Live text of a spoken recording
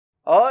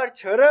और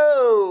छोरो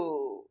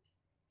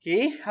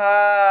की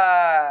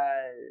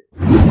हाल।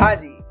 हाँ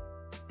जी,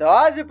 तो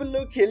आज अपन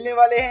लोग खेलने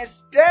वाले हैं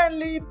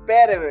स्टैनली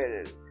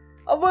पैरेबल।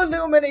 अब बोल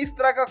देखो, मैंने इस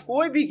तरह का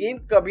कोई भी गेम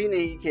कभी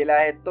नहीं खेला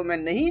है, तो मैं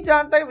नहीं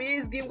जानता ये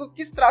इस गेम को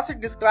किस तरह से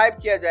डिस्क्राइब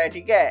किया जाए,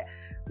 ठीक है।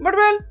 बट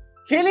वेल,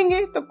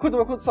 खेलेंगे तो खुद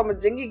ब खुद समझ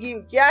जाएंगे गेम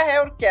क्या है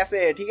और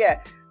कैसे है, ठीक है।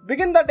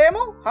 Begin the demo.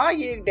 हाँ,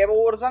 ये एक डेमो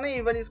वर्जन है,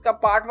 इवन इसका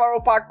पार्ट 1 और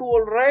पार्ट 2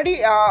 ऑलरेडी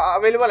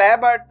अवेलेबल है,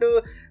 बट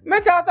मैं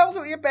चाहता हूँ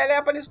कि ये पहले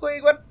अपन इसको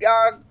एक बार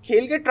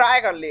खेल के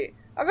ट्राई कर ले।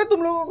 अगर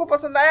तुम लोगों को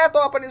पसंद आया तो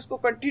अपन इसको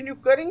कंटिन्यू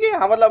करेंगे।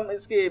 हाँ, मतलब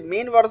इसके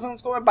मेन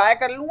वर्जन्स को मैं बाय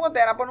कर लूंगा,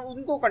 देन अपन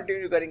उनको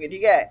कंटिन्यू करेंगे,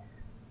 ठीक है।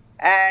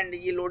 एंड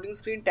ये लोडिंग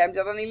स्क्रीन टाइम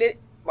ज्यादा नहीं ले।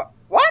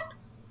 व्हाट?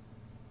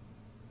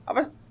 अब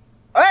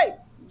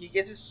ये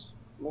कैसे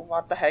वो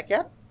बात है क्या?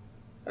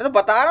 अरे तो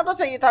बताना तो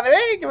चाहिए था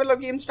ना कि मतलब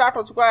गेम स्टार्ट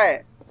हो चुका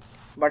है।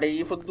 बड़े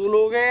ही फुद्दू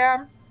लोग हैं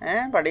यार,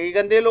 हैं बड़े ही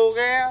गंदे लोग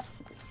हैं यार।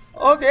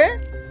 ओके,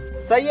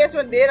 सही है,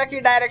 इसमें दे रखी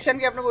डायरेक्शन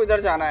की अपने को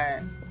इधर जाना है।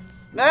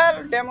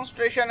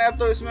 डेमोन्स्ट्रेशन है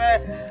तो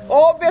इसमें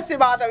ऑब्वियस सी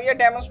बात है, ये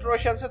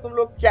डेमोन्स्ट्रेशन से तुम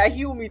लोग क्या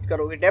ही उम्मीद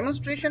करोगे।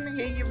 डेमोन्स्ट्रेशन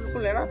यही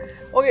बिल्कुल है ना।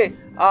 Okay,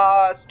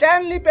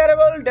 Stanley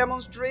parable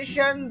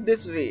demonstration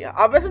this way.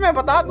 अब वैसे मैं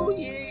बता दूं,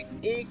 ये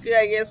एक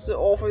आई गेस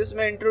ऑफिस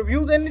में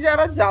इंटरव्यू देने जा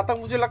रहा है जहां तक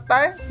मुझे लगता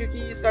है,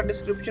 क्योंकि इसका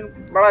डिस्क्रिप्शन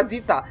बड़ा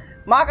अजीब था।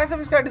 माँ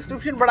कसम, इसका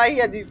डिस्क्रिप्शन बड़ा ही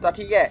अजीब था,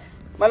 ठीक है।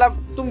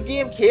 मतलब तुम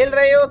गेम खेल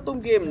रहे हो, तुम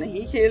गेम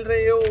नहीं खेल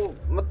रहे हो,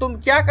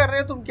 तुम क्या कर रहे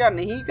हो, तुम क्या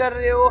नहीं कर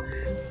रहे हो।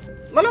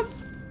 मतलब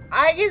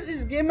आई गेस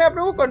इस गेम में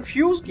अपने को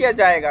कंफ्यूज किया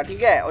जाएगा,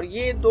 ठीक है। और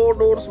ये 2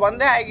 डोर्स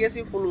बंद है, आई गेस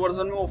ये फुल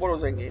वर्जन में ओपन हो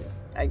जाएंगे,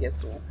 I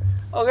guess so.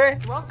 Okay.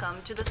 Welcome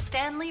to the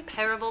Stanley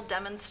Parable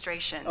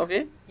demonstration.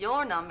 Okay. Your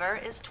number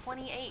is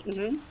 28.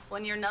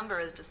 When your number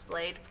is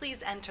displayed,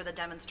 please enter the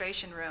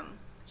demonstration room.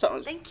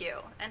 Thank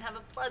you and have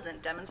a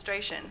pleasant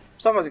demonstration.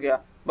 समझ गया।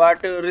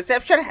 But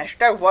reception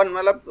 #1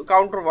 मतलब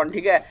counter 1,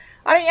 ठीक है।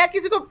 अरे यार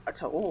किसी को,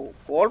 अच्छा वो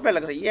कॉल पे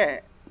लग रही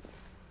है।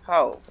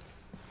 हाउ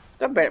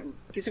तो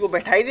किसी को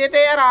बैठा ही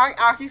देते यार,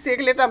 आँख ही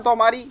सेक लेते हम तो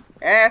हमारी।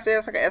 ऐसे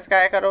ऐसे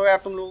क्या करो यार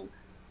तुम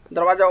लोग।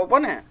 दरवाजा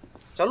ओपन है,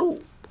 चलो।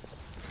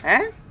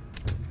 हैं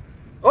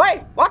ओए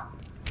व्हाट,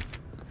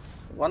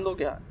 बंद हो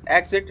गया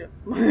एग्जिट।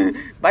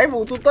 भाई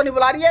ब्लूटूथ तो नहीं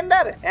बुला रही है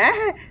अंदर,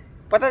 हैं?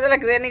 पता चला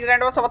ग्रैनी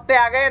ग्रैंड सब सत्ते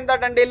आ गए अंदर,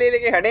 डंडे ले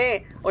लेके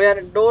खड़े और यार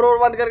डोर और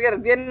बंद करके रख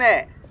दिया इनने।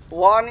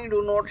 Warning,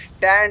 do not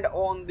stand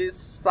on this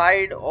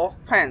side of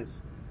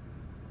fence.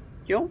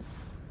 क्यों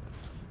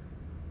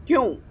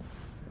क्यों?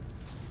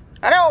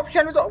 अरे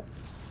ऑप्शन में तो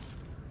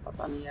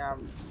पता नहीं यार,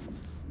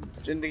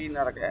 जिंदगी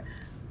ना रखा है।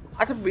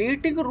 अच्छा,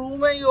 मीटिंग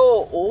रूम है यो।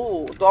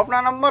 ओ तो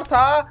अपना नंबर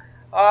था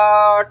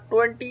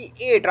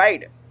 28,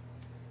 राइट।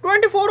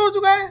 24 हो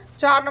चुका है,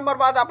 4 नंबर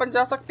बाद अपन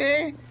जा सकते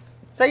हैं।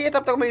 सही है,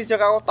 तब तक मैं इस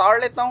जगह को ताड़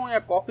लेता हूँ। या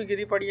कॉफी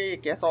गिरी पड़ी है, ये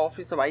कैसा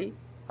ऑफिस है भाई।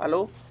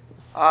 हेलो,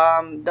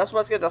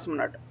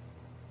 10:10।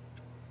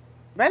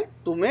 वेल,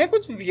 तुम्हें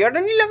कुछ वियर्ड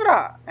नहीं लग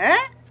रहा है?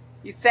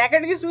 इस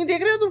सेकंड की सुई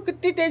देख रहे हो तुम,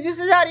 कितनी तेजी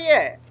से जा रही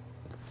है।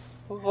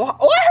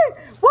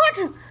 व्हाट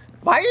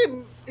भाई,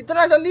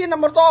 इतना जल्दी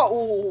नंबर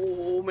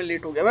तो मैं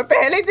लेट हो गया, मैं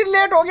पहले ही दिन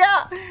लेट हो गया।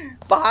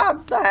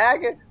 बात है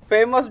कि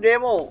फेमस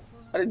डेमो,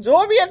 अरे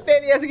जो भी है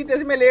तेरी ऐसी की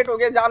तैसी में लेट हो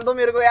गया, जान दो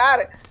मेरे को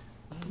यार।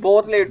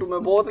 बहुत लेट हूँ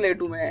मैं, बहुत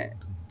लेट हूँ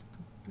मैं।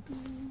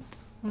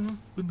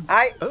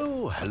 Hi.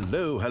 Oh,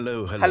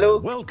 hello.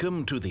 Welcome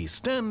to the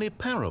Stanley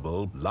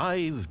Parable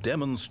live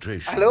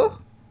demonstration. Hello.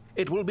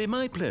 It will be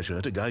my pleasure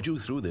to guide you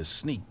through this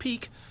sneak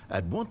peek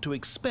at what to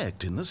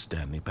expect in the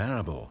Stanley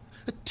Parable.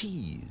 A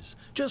tease,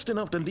 just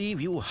enough to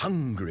leave you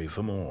hungry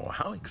for more.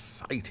 How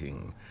exciting.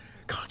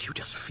 Can't you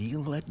just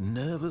feel that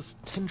nervous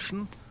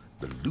tension?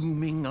 The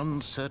looming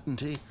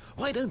uncertainty?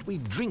 Why don't we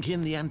drink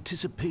in the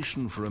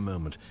anticipation for a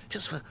moment,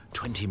 just for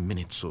 20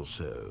 minutes or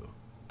so?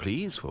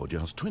 Please, for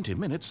just 20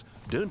 minutes,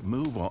 don't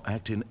move or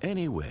act in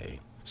any way.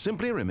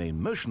 Simply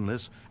remain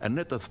motionless and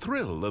let the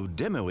thrill of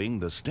demoing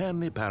the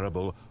Stanley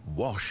Parable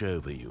wash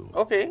over you.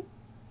 Okay.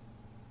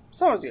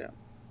 समझ गया।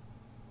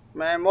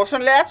 मैं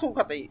motionless हूँ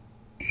कतई।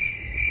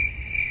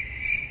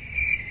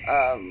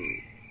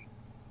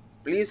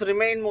 Please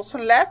remain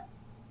motionless.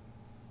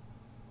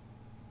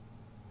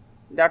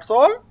 That's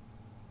all?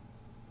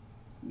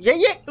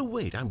 Yeah. Oh,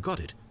 wait, I've got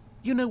it.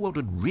 You know what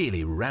would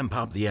really ramp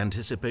up the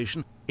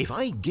anticipation? If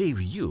I gave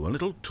you a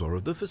little tour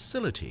of the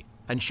facility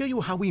and show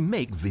you how we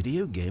make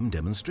video game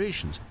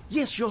demonstrations.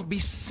 Yes, you'll be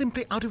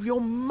simply out of your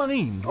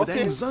mind with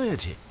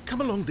anxiety.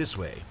 Come along this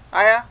way.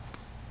 आया,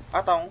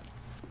 आता हूँ।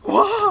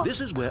 Wow.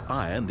 This is where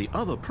I and the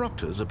other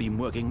proctors have been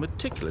working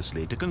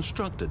meticulously to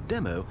construct a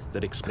demo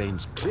that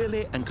explains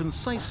clearly and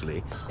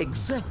concisely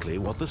exactly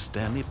what the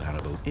Stanley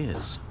Parable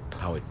is,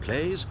 how it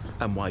plays,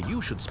 and why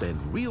you should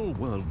spend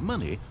real-world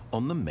money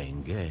on the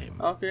main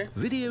game. Okay.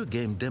 Video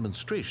game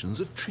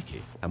demonstrations are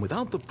tricky, and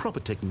without the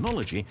proper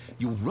technology,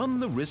 you run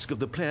the risk of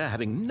the player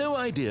having no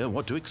idea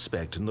what to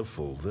expect in the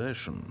full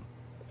version.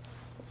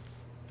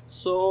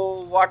 So,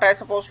 what I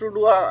supposed to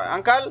do,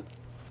 uncle?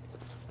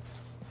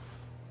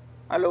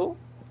 Hello,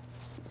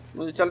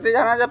 मुझे चलते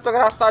जाना है जब तक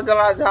रास्ता जा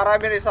रहा है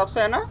मेरे हिसाब से,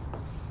 है ना।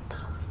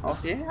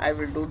 Okay, I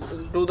will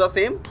do the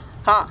same.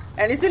 हाँ,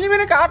 एंड इसीलिए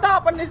मैंने कहा था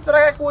अपन ने इस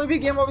तरह का कोई भी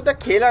गेम अभी तक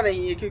खेला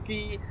नहीं है,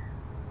 क्योंकि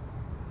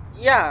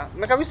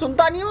मैं कभी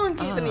सुनता नहीं हूँ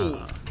उनकी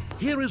इतनी।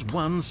 Here is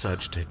one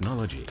such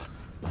technology.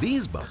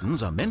 These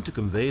buttons are meant to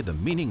convey the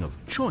meaning of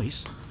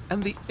choice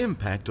and the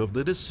impact of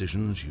the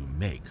decisions you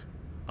make.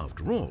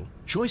 After all,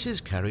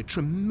 choices carry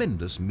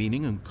tremendous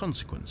meaning and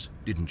consequence.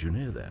 Didn't you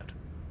know that?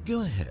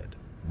 Go ahead.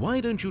 Why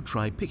don't you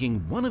try picking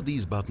one of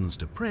these buttons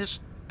to press,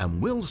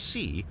 and we'll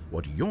see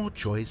what your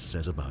choice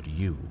says about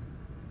you.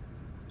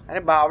 अरे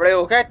बावड़े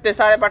हो क्या, इतने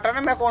सारे button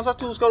है, मैं कौन सा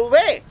choose करूँ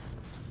बे?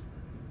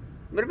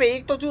 मेरे पे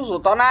एक तो चूज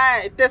होता ना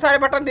है, इतने सारे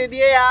बटन दे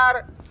दिए यार।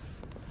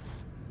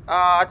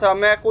 अच्छा,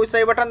 मैं कोई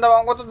सही बटन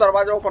दबाऊंगा तो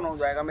दरवाजा ओपन हो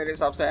जाएगा मेरे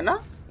हिसाब से, है ना?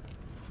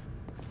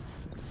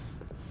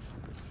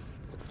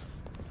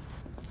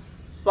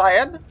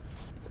 शायद।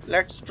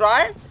 Let's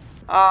try.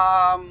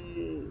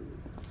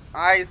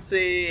 आई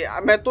से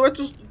मैं तुम्हें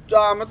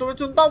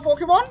चुनता हूँ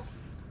Pokemon.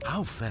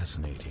 How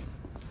fascinating.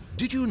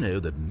 Did you know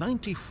that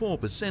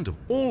 94% of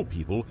all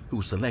people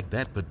who select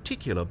that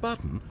particular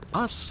button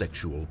are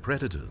sexual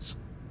predators?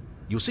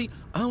 You see,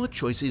 our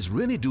choices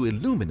really do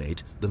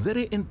illuminate the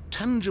very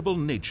intangible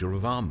nature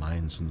of our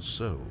minds and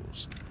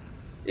souls.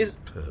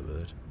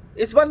 Pervert.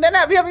 इस बंदे ने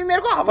अभी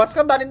मेरे को हवस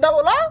का दरिंदा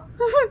बोला।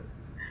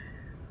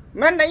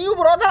 मैं नहीं हूँ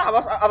ब्रदर,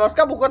 हवस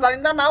का भूखा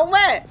दरिंदा ना हूँ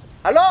मैं।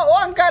 हेलो ओ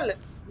अंकल,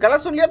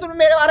 गलत सुन लिया तुमने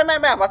मेरे बारे में,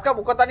 मैं हवस का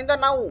भूखा दरिंदा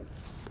ना हूँ।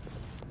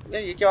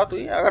 ये क्या बात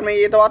हुई? अगर मैं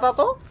ये दबाता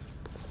तो?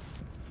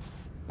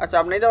 अच्छा,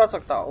 अब नहीं दबा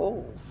सकता। ओह,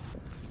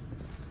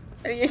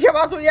 ये क्या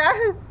बात हुई यार?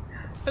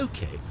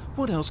 Okay,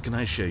 what else can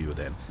I show you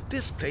then?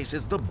 This place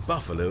is the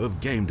buffalo of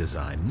game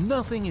design.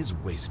 Nothing is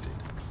wasted.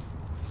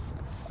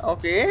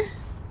 Okay,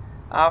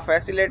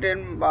 facilitated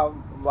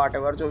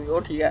whatever जो भी हो,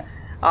 ठीक है।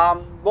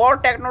 More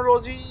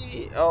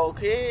technology,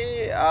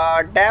 okay,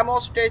 demo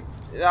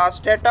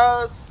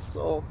status,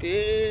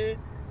 okay।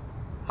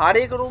 हर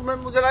एक रूम में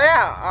मुझे लगा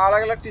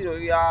अलग अलग चीज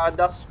होगी।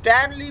 The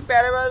Stanley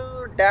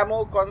parable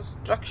demo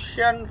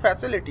construction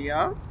facility.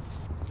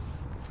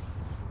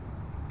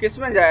 किस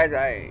में जाया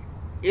जाए?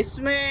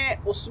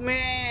 इसमें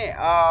उसमें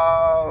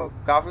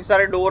काफी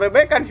सारे डोर है।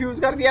 भाई कंफ्यूज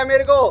कर दिया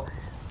मेरे को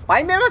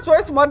भाई, मेरे को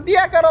चॉइस मत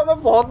दिया करो,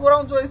 मैं बहुत बुरा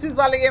हूँ चॉइसेस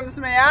वाले गेम्स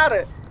में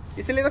यार,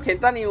 इसलिए तो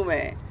खेलता नहीं हूँ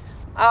मैं।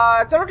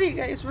 चलो ठीक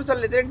है, इसमें चल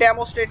लेते हैं।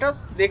 डेमो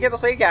स्टेटस देखे तो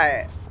सही क्या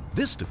है।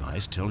 This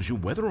device tells you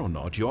whether or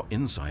not you're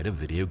inside a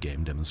video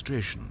game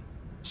demonstration.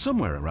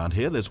 Somewhere around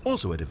here there's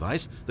also a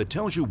device that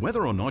tells you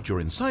whether or not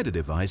you're inside a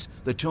device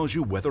that tells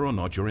you whether or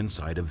not you're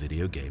inside a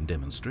video game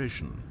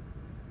demonstration.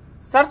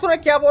 Sir तूने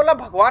क्या बोला?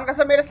 भगवान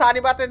कसम मेरे सारी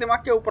बातें दिमाग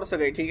के ऊपर से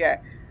गई, ठीक है?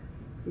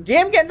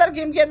 गेम के अंदर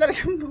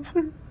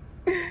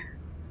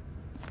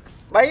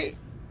भाई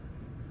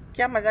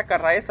क्या मजा कर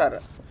रहा है sir?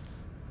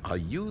 Are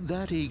you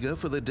that eager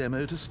for the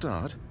demo to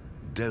start?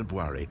 Don't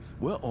worry,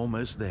 we're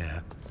almost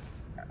there.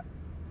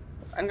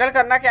 Uncle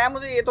करना क्या है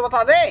मुझे ये तो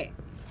बता दे।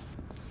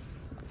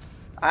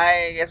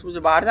 आई गेस मुझे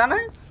बाहर जाना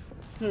है।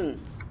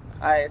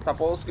 आई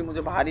सपोज कि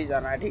मुझे बाहर ही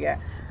जाना है, ठीक है।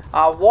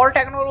 Wall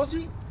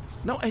technology.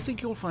 Now I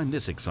think you'll find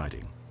this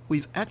exciting.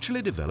 We've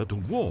actually developed a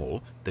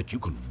wall that you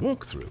can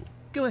walk through.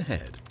 Go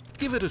ahead,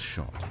 give it a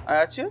shot.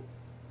 अच्छा,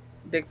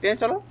 देखते हैं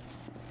चलो।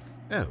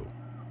 Oh,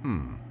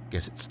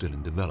 guess it's still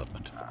in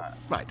development.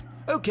 Right,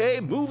 okay,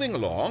 moving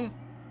along.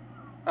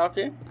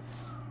 Okay.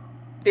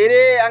 तेरे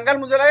uncle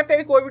मुझे लगा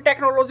तेरी कोई भी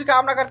टेक्नोलॉजी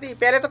काम ना करती।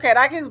 पहले तो कह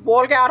रहा है कि इस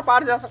बॉल के आर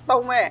पार जा सकता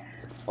हूँ मैं,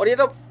 और ये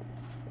तो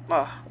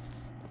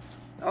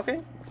ओके।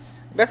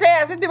 वैसे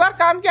ऐसी दीवार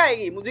काम क्या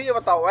आएगी मुझे ये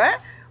बताओ, है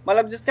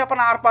मतलब जिसके अपन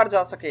आर पार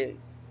जा सके,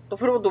 तो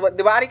फिर वो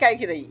दीवार ही काहे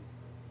की रही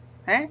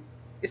हैं?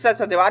 इससे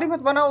अच्छा दीवार ही मत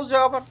बना उस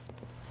जगह पर।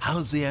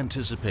 How's the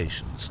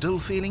anticipation? Still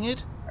feeling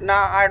it? ना,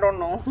 आई डोंट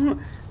नो,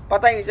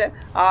 पता ही नहीं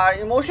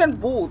चल। इमोशन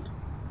बूथ,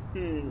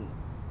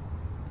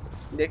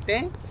 देखते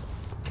हैं।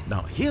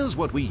 Now here's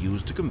what we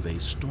use to convey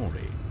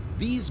story.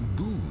 These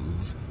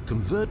booths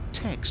convert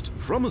text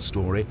from a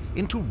story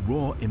into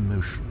raw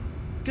emotion.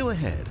 Go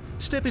ahead,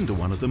 step into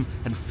one of them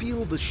and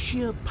feel the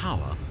sheer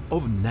power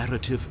of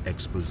narrative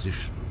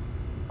exposition.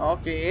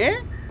 Okay.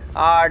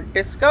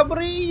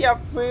 Discovery या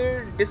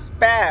फिर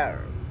despair?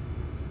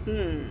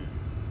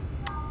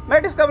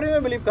 मैं discovery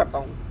में believe करता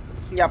हूँ।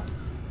 Yep.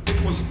 It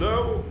was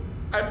though,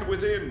 and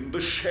within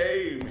the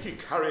shame he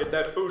carried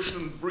that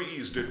ocean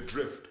breeze did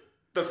drift.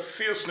 The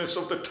fierceness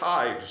of the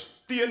tides,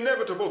 the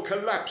inevitable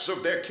collapse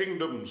of their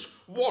kingdoms,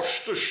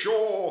 washed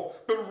ashore,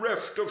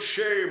 bereft of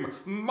shame,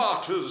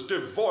 martyrs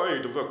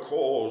devoid of a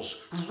cause,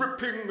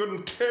 ripping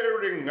and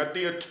tearing at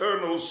the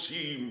eternal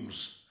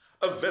seams.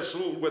 A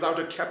vessel without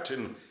a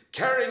captain,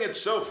 carrying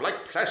itself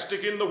like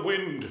plastic in the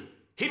wind,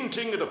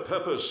 hinting at a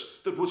purpose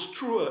that was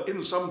truer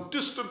in some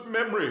distant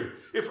memory,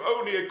 if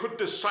only it could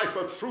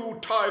decipher through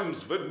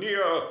time's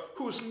veneer,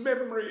 whose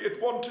memory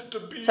it wanted to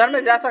be. Sir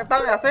मैं जा सकता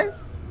हूँ यहाँ से?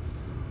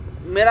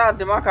 मेरा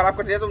दिमाग खराब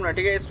कर दिया तुमने,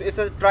 ठीक है?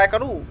 इसे ट्राई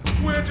करूँ?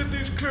 Where did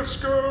these cliffs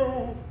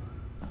go?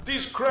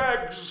 These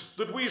crags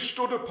that we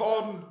stood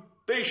upon,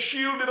 they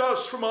shielded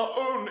us from our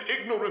own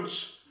ignorance,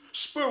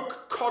 spoke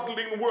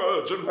coddling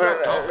words and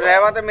wrapped our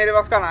रहवा तो मेरे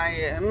बस का ना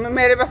है,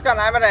 मेरे बस का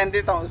ना है, मैं रहने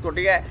देता हूँ इसको,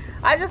 ठीक है?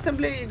 I just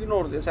simply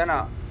ignore this, है ना?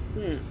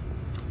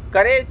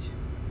 करेज।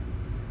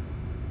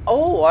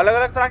 ओह, अलग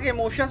अलग तरह के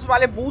इमोशंस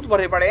वाले बूथ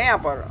भरे पड़े हैं यहाँ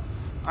पर।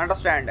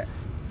 Understand.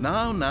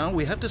 Now,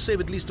 we have to save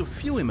at least a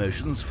few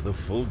emotions for the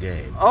full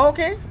game.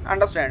 Okay,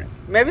 understand.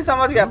 मैं भी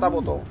समझ गया था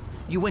वो तो।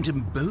 You went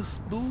in both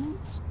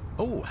booths?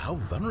 Oh, how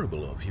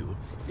vulnerable of you.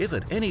 If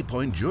at any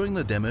point during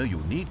the demo you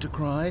need to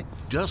cry,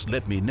 just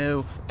let me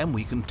know and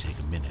we can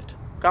take a minute.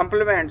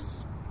 Compliments.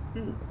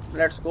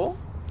 Let's go.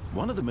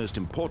 One of the most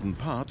important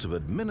parts of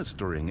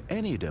administering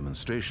any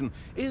demonstration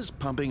is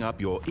pumping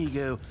up your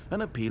ego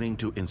and appealing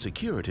to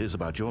insecurities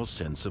about your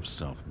sense of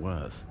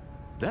self-worth.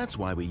 That's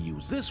why we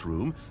use this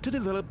room to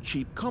develop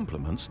cheap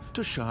compliments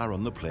to shower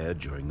on the player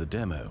during the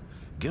demo.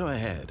 Go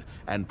ahead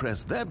and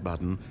press that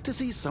button to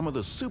see some of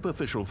the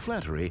superficial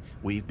flattery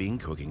we've been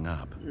cooking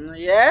up.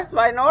 Yes,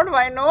 why not?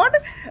 Why not?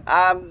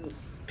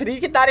 Free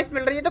की तारीफ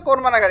मिल रही है तो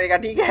कौन मना करेगा,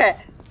 ठीक है?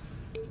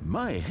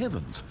 My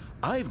heavens,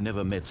 I've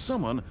never met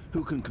someone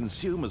who can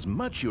consume as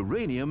much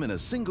uranium in a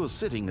single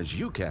sitting as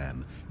you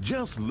can.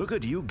 Just look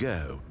at you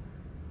go.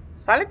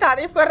 साली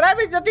तारीफ कर रहा है,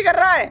 बेइज्जती कर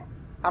रहा है,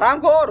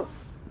 हरामखोर।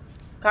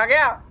 कहाँ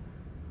गया?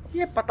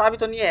 ये पता भी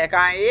तो नहीं है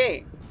कहाँ है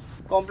ये।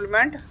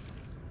 कॉम्प्लीमेंट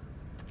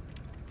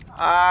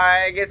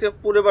आई गेस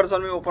पूरे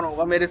वर्जन में ओपन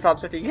होगा मेरे हिसाब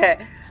से, ठीक है?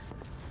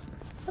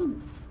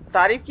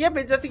 तारीफ किया,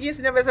 बेइज्जती की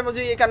इसने। वैसे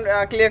मुझे ये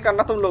क्लियर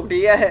करना तुम लोग,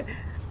 ठीक है?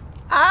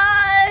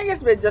 आई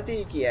गेस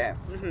बेइज्जती की है।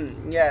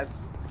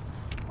 यस,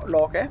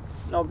 लॉक है,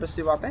 ऑब्वियस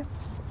सी बात है,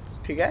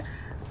 ठीक है?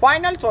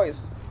 Final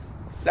choice,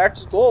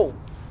 let's go.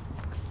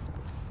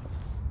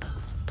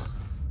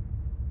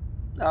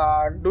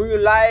 Do you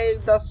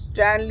like the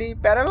Stanley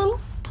Parable?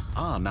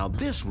 Now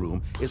this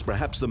room is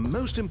perhaps the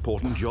most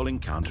important you'll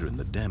encounter in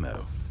the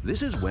demo.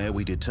 This is where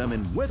we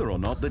determine whether or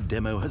not the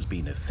demo has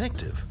been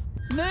effective.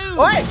 No!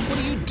 Oi! What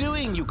are you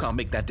doing? You can't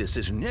make that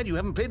decision yet. You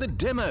haven't played the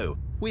demo.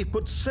 We've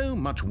put so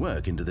much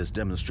work into this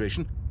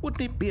demonstration.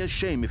 Wouldn't it be a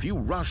shame if you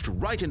rushed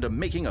right into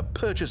making a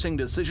purchasing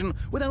decision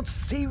without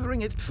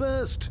savoring it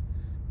first?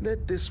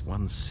 Let this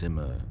one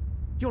simmer.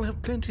 You'll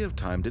have plenty of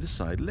time to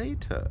decide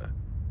later.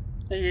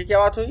 ये क्या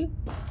बात हुई?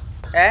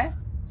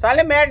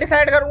 साले मैं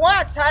decide करूंगा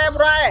अच्छा है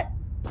बुरा है?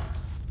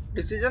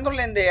 डिसीजन तो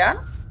लेने दे यार।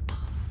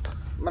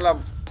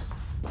 मतलब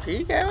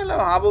ठीक है, मतलब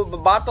हाँ वो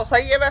बात तो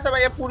सही है। वैसे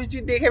भैया पूरी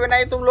चीज देखे बिना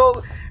ही तुम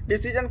लोग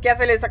डिसीजन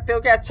कैसे ले सकते हो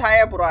कि अच्छा है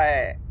या बुरा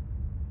है?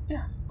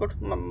 या गुड,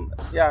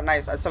 या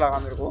नाइस, अच्छा लगा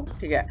मेरे को,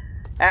 ठीक है?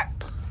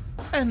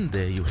 And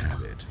there you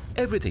have it.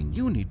 Everything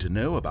you need to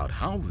know about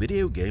how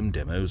video game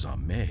demos are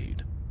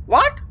made.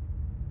 What?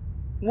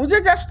 मुझे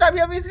जस्ट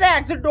अभी इसने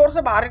एग्जिट डोर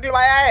से बाहर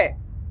निकलवाया है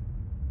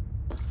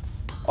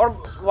और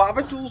वहां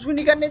पे चूज भी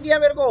नहीं करने दिया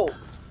मेरे को।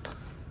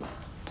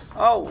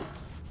 ओह,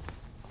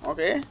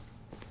 okay,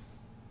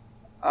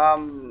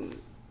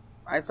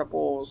 I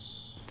suppose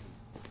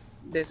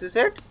this is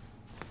it.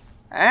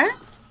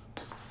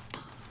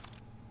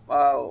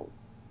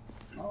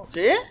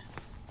 Okay,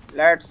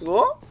 let's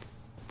go.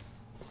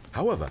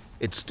 However,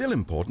 it's still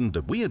important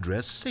that we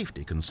address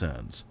safety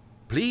concerns.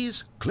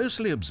 Please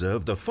closely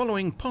observe the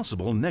following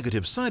possible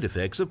negative side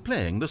effects of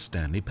playing the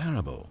Stanley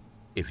Parable.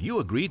 If you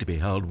agree to be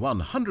held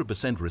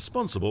 100%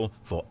 responsible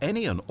for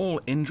any and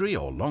all injury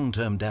or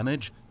long-term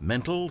damage,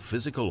 mental,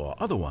 physical or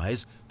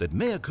otherwise, that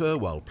may occur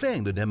while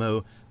playing the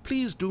demo,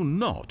 please do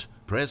not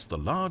press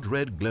the large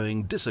red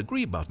glowing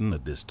disagree button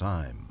at this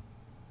time.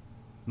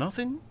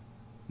 Nothing?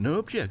 No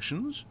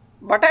objections?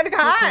 Button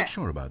कहाँ है? Not quite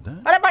sure about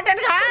that. अरे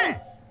button कहाँ है?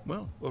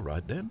 Well, all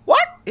right then.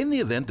 What? In the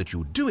event that you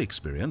do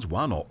experience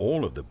one or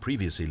all of the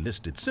previously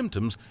listed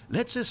symptoms,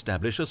 let's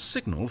establish a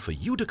signal for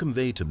you to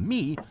convey to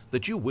me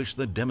that you wish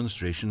the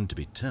demonstration to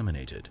be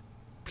terminated.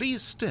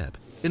 Please step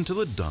into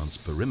the dance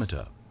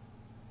perimeter.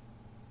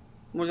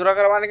 मुजरा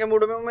करवाने के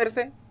mood में हूँ मेरे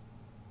से,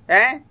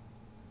 हैं?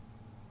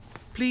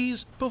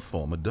 Please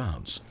perform a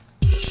dance.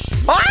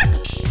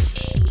 What?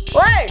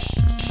 ओए,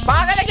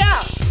 पागल है क्या?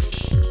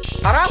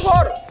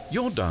 हरामखोर!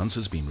 Your dance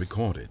has been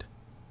recorded.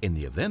 In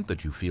the event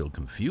that you feel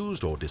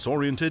confused or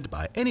disoriented by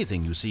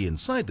anything you see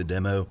inside the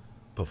demo,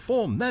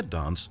 perform that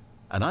dance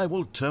and I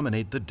will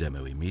terminate the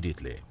demo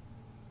immediately.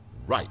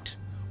 Right.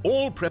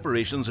 All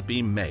preparations have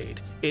been made.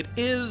 It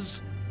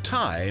is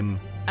time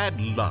at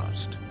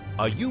last.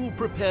 Are you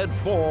prepared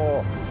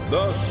for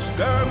the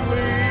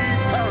Stanley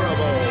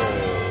Parable?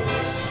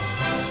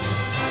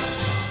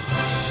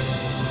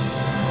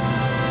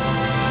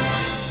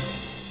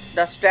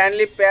 The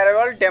Stanley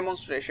Parable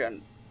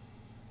demonstration.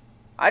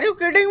 Are you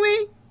kidding me?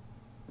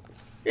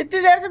 इतनी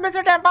देर से मेरे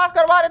से time pass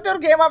करवा रहे थे और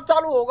game अब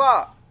चालू होगा।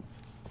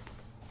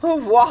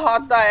 वाह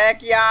द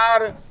हेक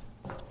यार,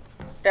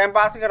 टाइम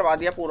पास ही करवा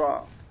दिया पूरा।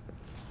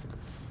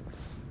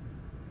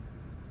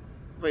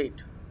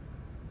 Wait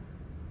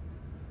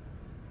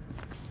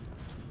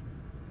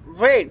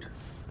wait,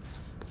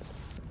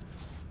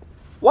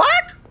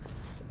 what?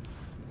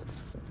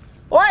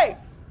 ओए,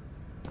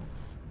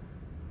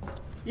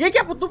 ये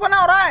क्या बुद्धू बना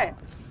हो रहा है?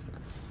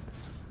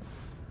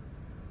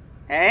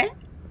 हैं?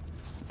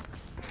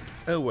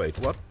 Oh wait,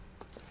 what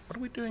are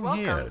we doing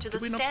here? Welcome to the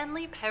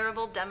Stanley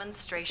Parable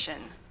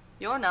demonstration.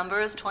 Your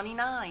number is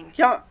 29.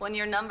 Yeah. When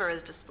your number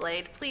is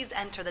displayed, please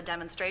enter the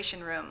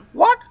demonstration room.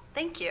 What?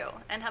 Thank you,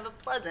 and have a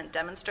pleasant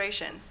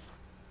demonstration.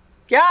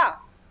 क्या?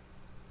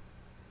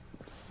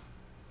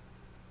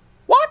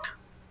 What?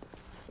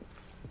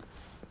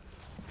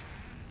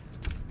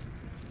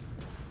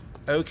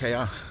 Okay,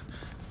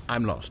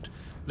 I'm lost.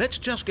 Let's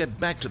just get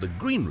back to the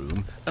green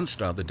room and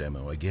start the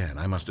demo again.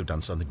 I must have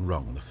done something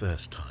wrong the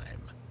first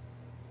time.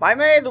 भाई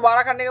मैं ये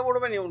दोबारा करने के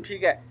mood में नहीं हूँ,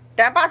 ठीक है?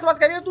 टाइम पास मत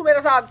करिए तू मेरे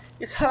साथ।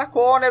 ये सारा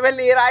कौन है बे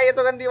ले रहा है ये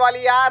तो गंदी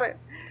वाली यार।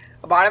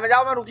 भाड़ में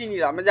जाओ, मैं रुक ही नहीं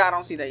रहा, मैं जा रहा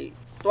हूँ सीधा ही।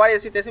 तुम्हारी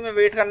ऐसी तैसी में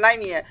वेट करना ही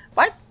नहीं है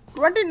भाई।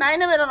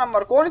 29 है मेरा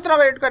नंबर, कौन इतना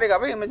वेट करेगा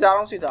भाई? मैं जा रहा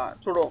हूँ सीधा,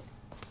 छोड़ो।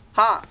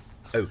 हाँ।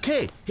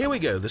 Okay, here we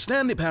go. The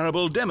Stanley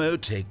Parable demo,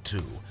 take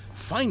 2.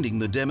 Finding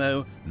the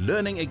demo,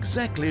 learning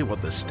exactly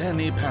what the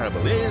Stanley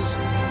Parable is.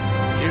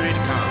 Here it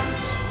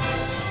comes.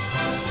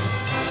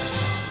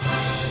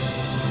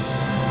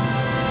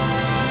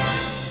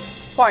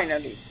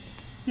 Finally.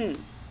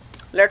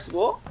 Let's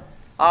go.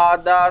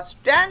 The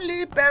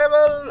Stanley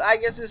Parable, I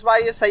guess इस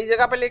बार ये सही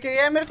जगह पे लेके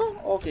गया है मेरे को.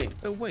 Okay.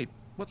 Oh wait,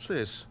 what's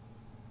this?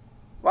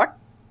 What?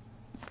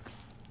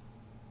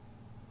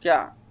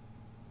 क्या?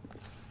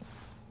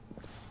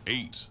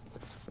 8.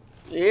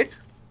 8?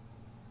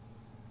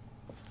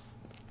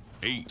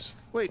 8.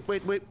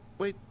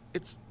 Wait.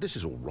 This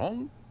is all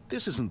wrong.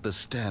 This isn't the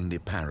Stanley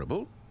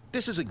Parable.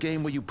 This is a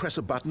game where you press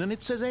a button and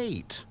it says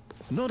 8.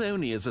 Not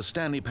only is the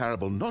Stanley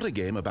Parable not a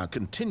game about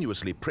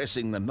continuously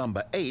pressing the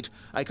number 8,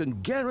 I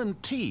can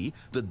guarantee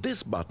that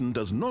this button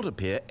does not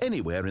appear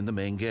anywhere in the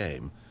main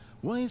game.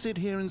 Why is it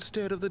here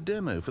instead of the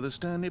demo for the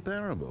Stanley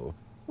Parable?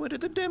 Where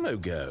did the demo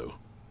go?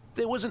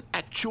 There was an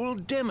actual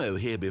demo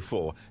here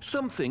before.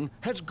 Something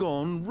has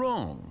gone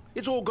wrong.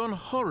 It's all gone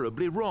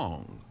horribly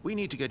wrong. We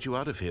need to get you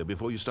out of here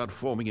before you start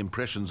forming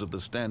impressions of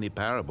the Stanley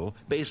Parable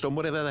based on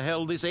whatever the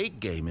hell this 8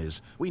 game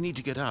is. We need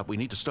to get out. We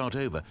need to start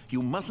over.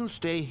 You mustn't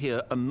stay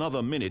here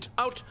another minute.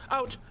 Out!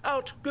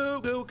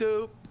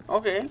 Go!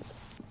 Okay.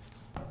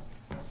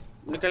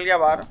 निकल गया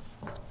बाहर.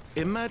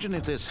 Imagine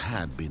if this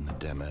had been the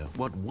demo.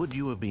 What would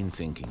you have been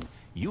thinking?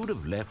 You'd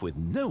have left with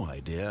no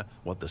idea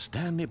what the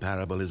Stanley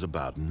Parable is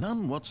about.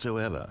 None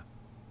whatsoever.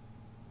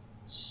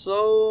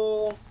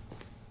 So,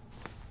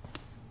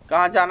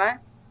 कहाँ जाना है?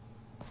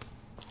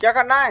 क्या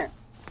करना है?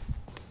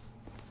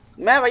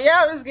 मैं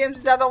भैया इस गेम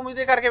से ज़्यादा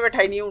उम्मीदें करके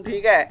बैठा ही नहीं हूँ,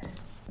 ठीक है?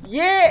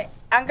 ये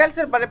अंकल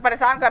से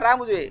परेशान कर रहा है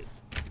मुझे.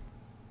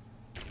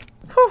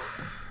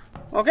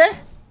 Okay?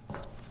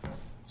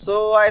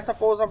 So, I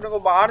suppose अपने को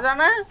बाहर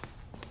जाना है?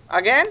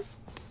 Again?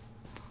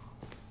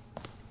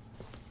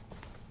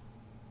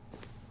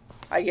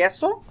 I guess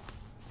so.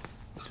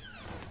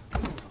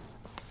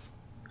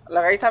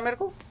 लगा ही था मेरे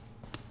को.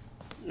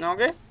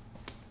 ओके.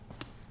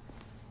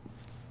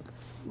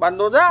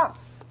 बंद हो जा.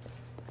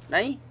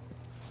 नहीं.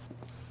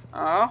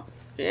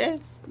 ओके.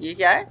 ये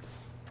क्या है?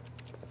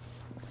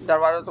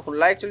 दरवाजा तो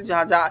खुला है एक्चुअली.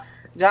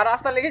 जहाँ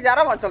रास्ता लेके जा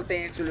रहा वहाँ चलते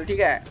हैं एक्चुअली, ठीक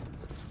है?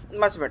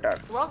 Much better.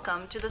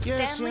 Welcome to the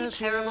Stanley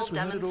Parable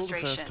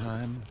demonstration.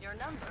 Your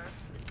number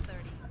is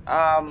 30.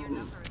 Your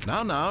number is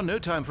Now, no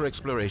time for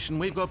exploration.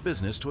 We've got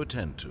business to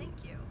attend to.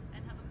 Thank you,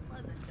 and have a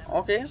pleasant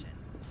okay. demonstration.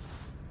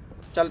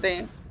 चलते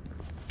हैं.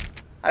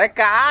 अरे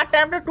कहाँ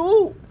attempt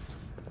 2?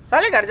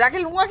 साले घर जाके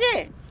लूंगा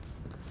के?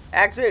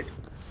 Exit.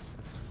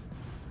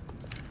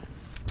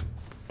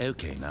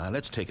 Okay, now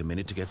let's take a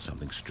minute to get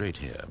something straight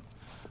here.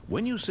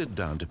 When you sit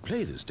down to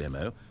play this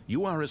demo,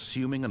 you are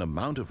assuming an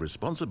amount of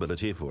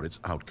responsibility for its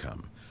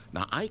outcome.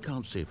 Now, I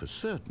can't say for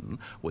certain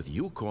whether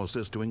you caused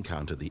us to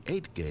encounter the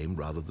 8 game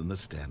rather than the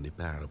Stanley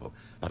Parable,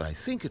 but I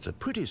think it's a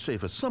pretty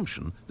safe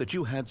assumption that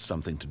you had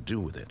something to do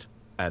with it.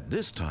 At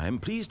this time,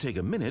 please take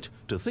a minute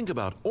to think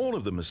about all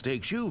of the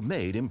mistakes you've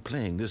made in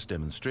playing this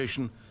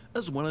demonstration,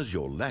 as well as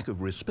your lack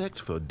of respect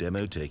for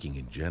demo taking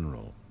in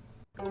general.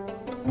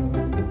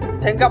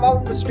 Think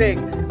about mistake.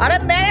 अरे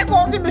मैंने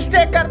कौन सी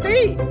mistake कर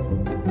दी?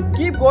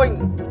 Keep going.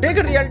 Take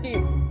a real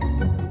team.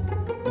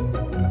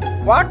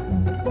 What?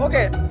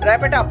 Okay,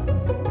 wrap it up.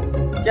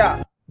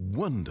 क्या?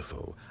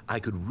 Wonderful. I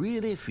could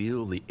really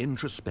feel the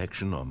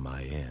introspection on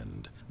my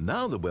end.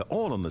 Now that we're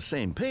all on the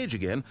same page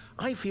again,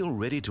 I feel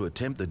ready to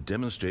attempt the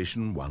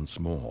demonstration once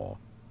more.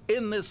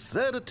 In this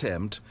third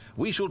attempt,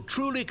 we shall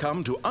truly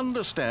come to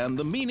understand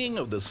the meaning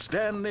of the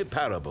Stanley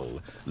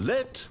Parable.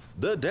 Let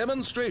the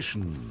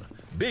demonstration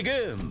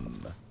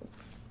begin.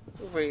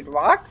 Wait,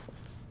 what?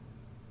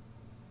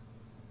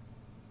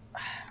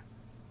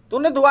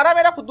 तूने दोबारा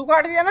मेरा फुद्दू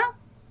काट दिया ना?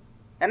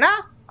 है ना,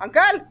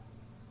 uncle?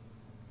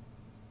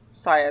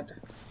 शायद.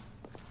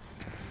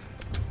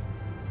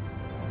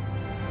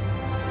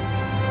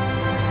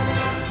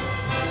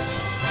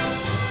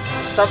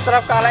 सब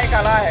तरफ काला ही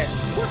काला है.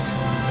 What?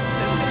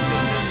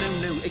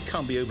 No, it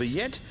can't be over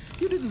yet.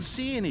 You didn't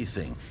see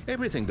anything.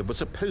 Everything that was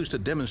supposed to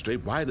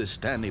demonstrate why the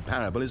Stanley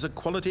Parable is a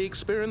quality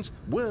experience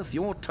worth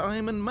your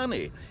time and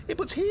money. It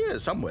was here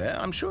somewhere,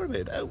 I'm sure of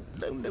it. Oh,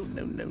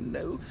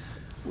 no.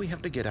 We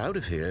have to get out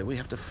of here. We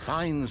have to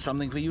find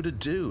something for you to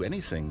do,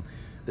 anything.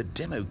 The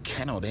demo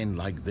cannot end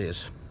like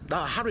this.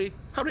 Hurry,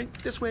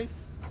 this way.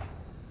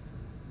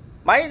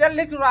 भाई इधर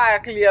लिख रहा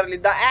है clearly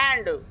the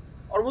end.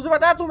 और मुझे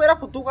बता तू मेरा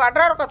फुद्दू काट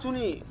रहा है और कछु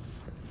नहीं.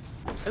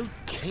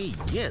 Okay,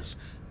 yes.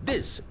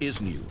 This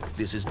is new.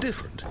 This is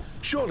different.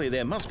 Surely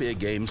there must be a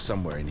game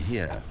somewhere in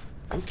here.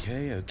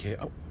 Okay.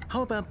 Oh,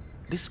 how about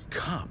this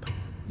cup?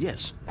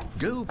 Yes,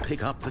 go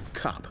pick up the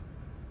cup.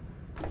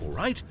 All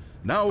right,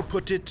 now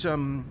put it,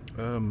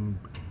 in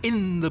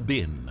the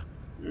bin.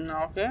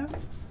 Okay.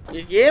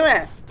 ये game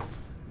है.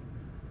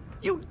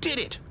 You did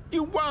it!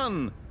 You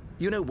won!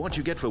 You know what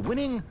you get for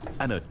winning?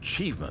 An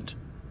achievement.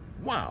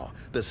 Wow,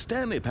 the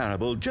Stanley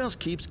Parable just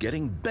keeps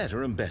getting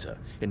better and better.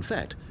 In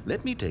fact,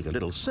 let me take a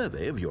little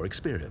survey of your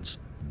experience.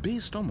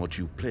 Based on what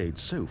you've played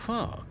so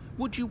far,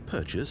 would you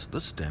purchase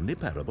the Stanley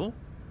Parable?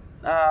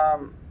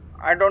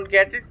 I don't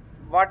get it.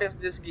 What is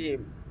this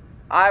game?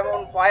 I'm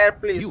on fire,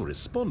 please. You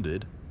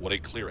responded, "What a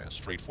clear and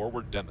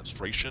straightforward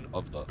demonstration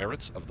of the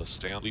merits of the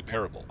Stanley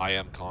Parable. I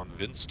am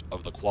convinced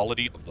of the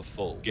quality of the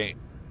full game."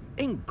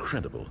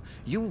 Incredible.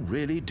 You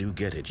really do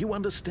get it. You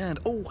understand.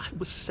 Oh, I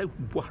was so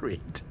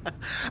worried.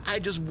 I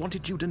just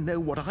wanted you to know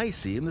what I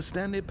see in the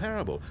Stanley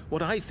Parable,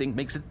 what I think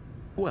makes it,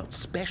 well,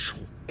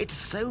 special. It's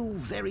so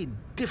very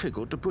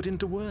difficult to put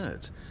into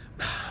words.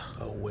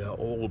 Oh, we're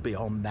all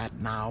beyond that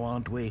now,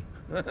 aren't we?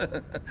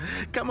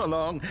 Come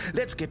along.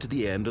 Let's get to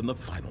the end and the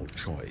final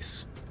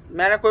choice.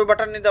 मैंने कोई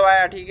button नहीं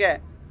दबाया, ठीक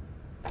है?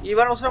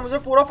 Even उसने मुझे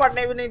पूरा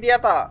पढ़ने भी नहीं दिया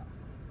था.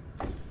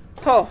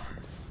 Oh.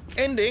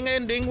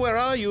 Ending, where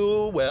are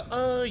you? Where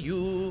are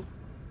you?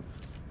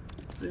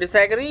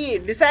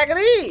 Disagree.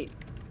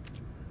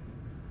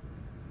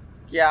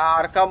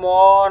 Yaar, come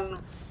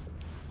on.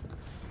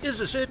 Is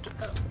this it?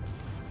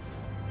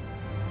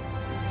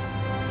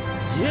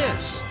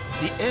 Yes,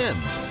 the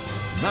end.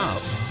 Now,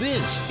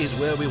 this is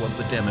where we want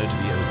the demo to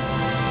be over.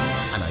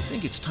 And I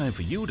think it's time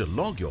for you to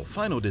log your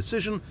final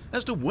decision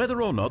as to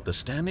whether or not the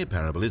Stanley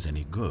Parable is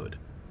any good.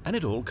 And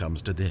it all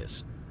comes to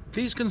this.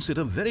 Please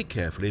consider very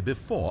carefully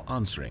before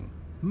answering.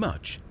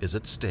 Much is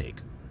at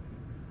stake.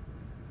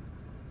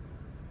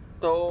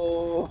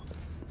 So,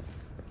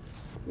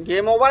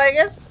 game over, I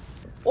guess.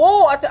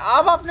 Oh, अच्छा,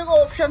 अब आपने को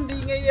option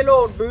देंगे ये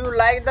लो. Do you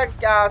like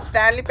the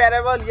Stanley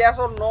Parable? Yes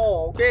or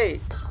no? Okay.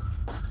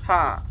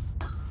 हाँ,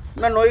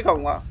 मैं no ही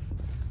कहूँगा.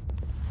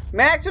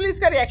 मैं एक्चुअली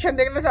इसका रिएक्शन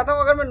देखना चाहता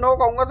हूँ. अगर मैं नो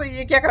कहूँगा तो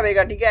ये क्या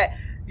करेगा, ठीक है?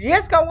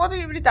 यस कहूँगा तो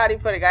ये मेरी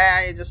तारीफ करेगा.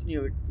 I just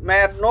knew it.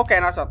 मैं नो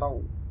कहना चाहता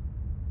हूँ.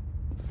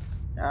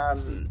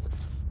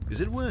 Is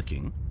it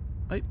working?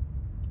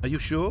 Are you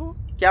sure?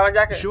 क्या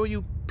वजह है? Sure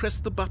you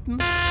pressed the button?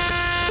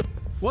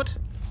 What?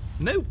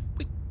 No,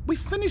 we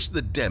finished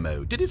the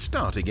demo. Did it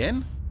start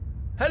again?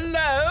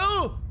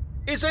 Hello?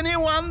 Is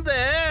anyone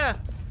there?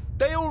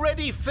 They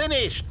already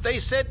finished. They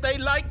said they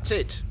liked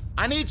it.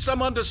 I need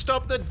someone to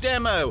stop the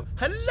demo.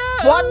 Hello?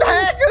 What the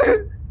heck?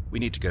 We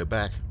need to go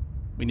back.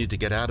 We need to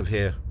get out of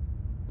here.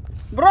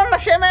 Bro,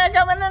 नशे में है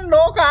क्या? मैंने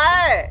no कहा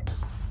है.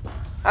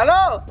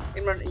 Hello?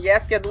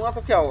 Yes कह दूंगा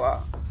तो क्या होगा?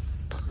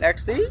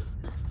 Let's see.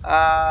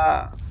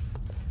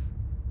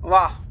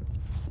 वाह,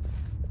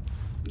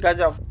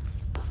 गजब.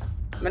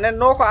 मैंने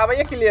नो कहा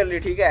भैया क्लियरली,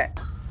 ठीक है?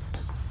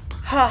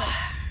 हाँ.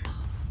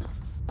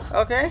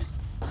 ओके.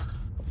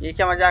 ये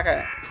क्या मजाक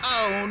है?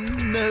 Oh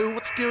no,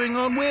 what's going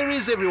on? Where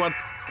is everyone?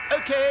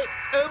 Okay,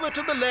 over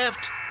to the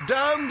left,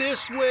 down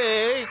this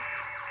way.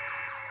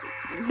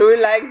 Do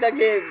you like the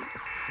game?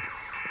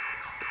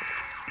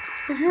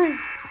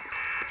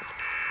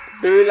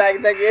 Do you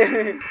like the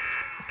game?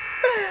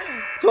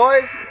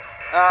 Choice.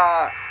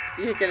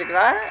 ये क्या लिख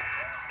रहा है?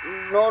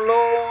 No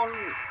loan.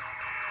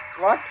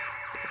 What?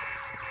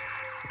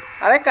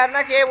 अरे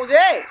करना क्या है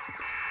मुझे?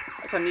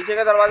 अच्छा, नीचे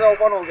का दरवाजा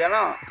ओपन हो गया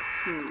ना?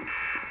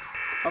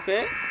 ओके.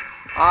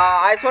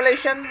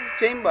 Isolation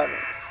chamber.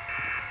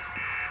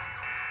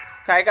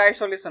 काय का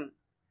isolation?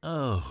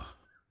 Oh,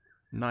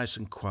 nice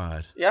and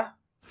quiet. Yeah.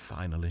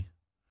 Finally.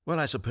 Well,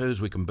 I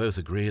suppose we can both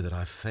agree that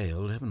I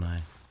failed, haven't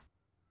I?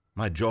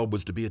 My job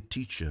was to be a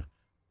teacher,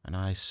 and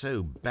I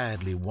so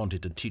badly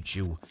wanted to teach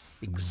you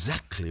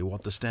exactly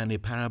what the Stanley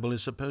Parable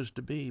is supposed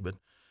to be, but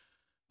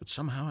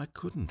somehow I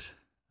couldn't.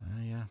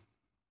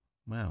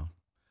 Well,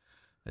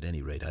 at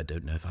any rate, I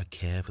don't know if I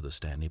care for the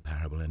Stanley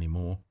Parable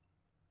anymore.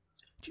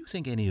 Do you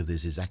think any of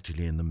this is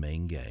actually in the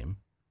main game?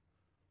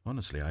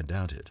 Honestly, I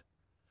doubt it.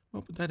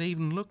 What would that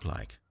even look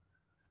like?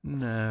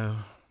 No,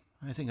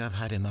 I think I've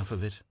had enough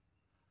of it.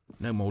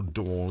 No more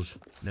doors,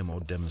 no more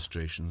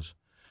demonstrations,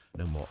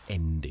 no more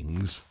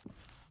endings.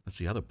 That's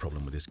the other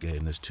problem with this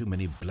game. There's too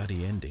many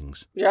bloody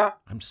endings. Yeah.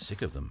 I'm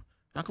sick of them.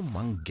 How can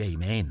one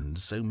game end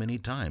so many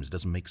times? It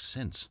doesn't make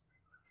sense.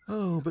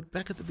 Oh, but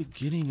back at the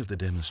beginning of the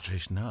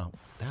demonstration, now,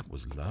 that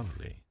was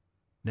lovely.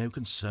 No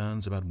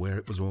concerns about where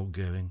it was all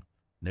going.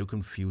 No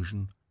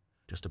confusion.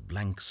 Just a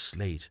blank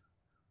slate.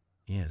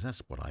 Yes,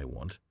 that's what I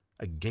want.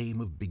 A game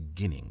of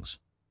beginnings.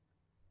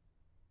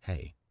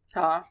 Hey.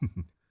 Huh?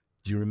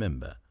 Do you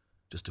remember,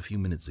 just a few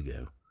minutes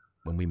ago,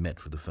 when we met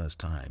for the first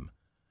time,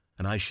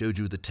 and I showed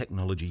you the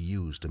technology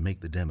used to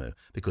make the demo,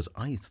 because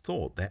I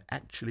thought there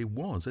actually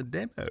was a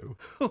demo.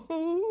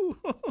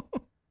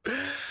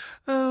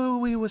 Oh,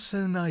 we were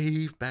so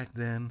naive back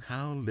then,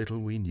 how little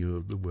we knew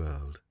of the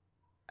world.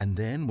 And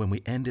then, when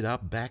we ended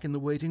up back in the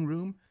waiting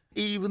room,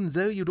 even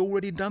though you'd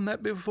already done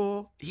that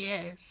before,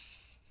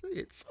 yes,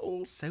 It's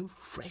all so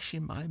fresh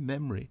in my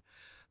memory.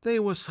 They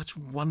were such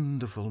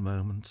wonderful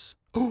moments.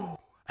 Oh,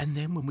 and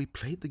then when we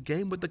played the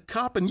game with the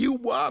cup and you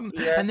won.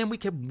 Yes. And then we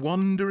kept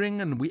wandering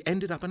and we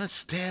ended up in a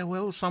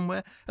stairwell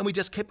somewhere and we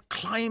just kept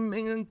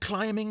climbing and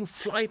climbing,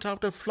 flight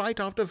after flight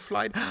after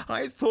flight.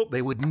 I thought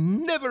they would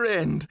never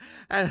end.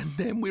 And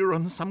then we were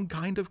on some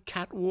kind of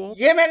catwalk.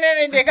 ये मैंने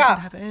नहीं देखा.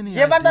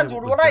 ये बंदा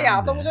झूठ बोल रहा है.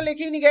 यहाँ तो मुझे लिख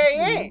ही नहीं गया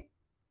ये.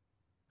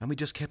 And we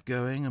just kept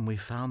going and we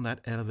found that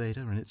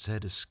elevator and it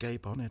said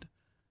escape on it.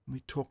 And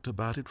we talked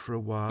about it for a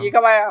while. ये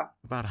कब आया?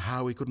 About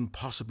how we couldn't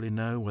possibly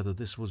know whether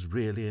this was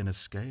really an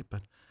escape,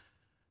 but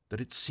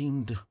that it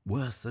seemed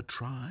worth a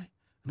try,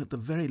 and at the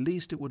very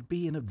least it would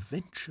be an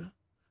adventure.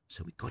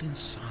 So we got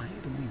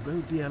inside and we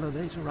rode the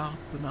elevator up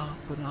and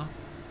up and up.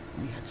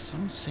 We had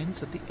some sense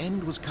that the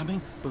end was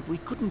coming, but we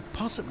couldn't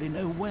possibly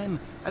know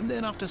when. And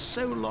then after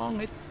so long,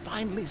 it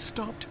finally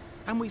stopped,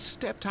 and we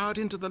stepped out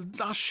into the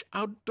lush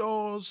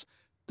outdoors,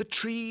 the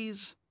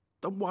trees,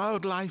 the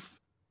wildlife,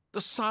 the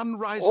sun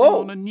rising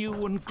on a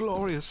new and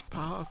glorious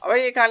path.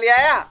 ये कहाँ ले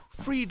आया?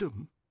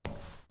 Freedom.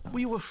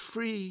 We were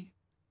free.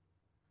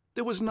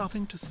 There was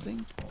nothing to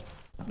think,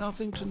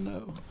 nothing to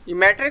know. ये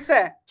matrix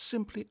है?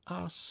 Simply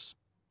us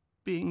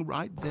being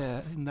right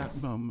there in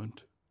that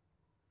moment.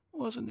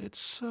 Wasn't it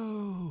so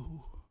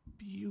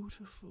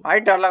beautiful? भाई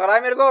डर लग रहा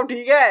है मेरे को.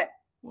 ठीक है.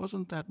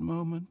 Wasn't that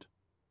moment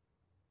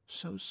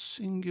so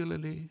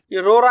singularly,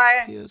 ये रो रहा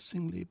है.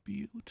 piercingly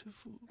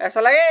beautiful?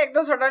 ऐसा लगे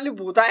एकदम सडनली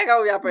भूत आएगा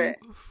वो यहाँ पे.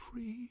 We were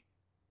free.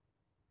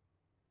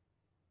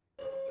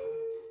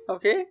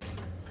 Okay.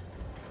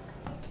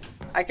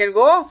 I can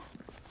go.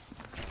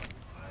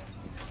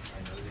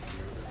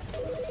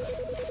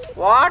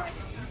 What?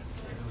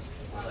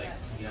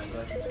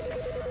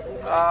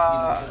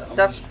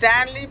 The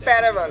Stanley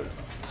Parable.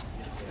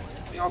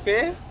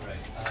 Okay.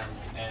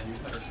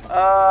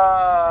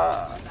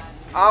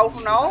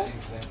 Out now.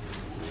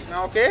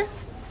 Okay.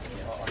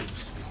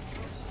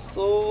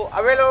 So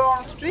available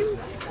on stream.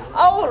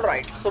 All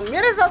right. So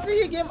मेरे हिसाब से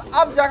ये गेम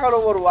अब जाकर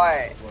ओवर हुआ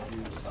है.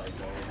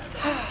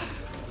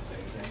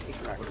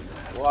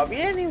 वो अभी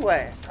ये नहीं हुआ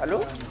है.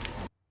 हेलो.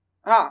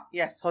 हाँ.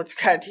 यस हो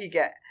चुका है. ठीक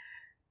है.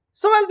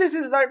 So well, this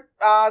is the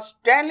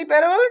Stanley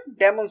Parable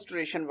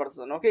demonstration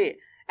version, okay?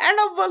 And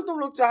अब well तुम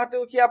लोग चाहते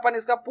हो कि अपन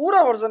इसका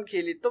पूरा वर्जन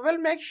खेली, तो well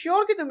make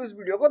sure कि तुम इस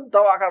वीडियो को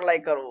दबाकर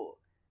लाइक करो.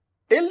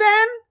 Till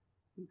then,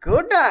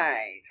 good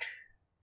night.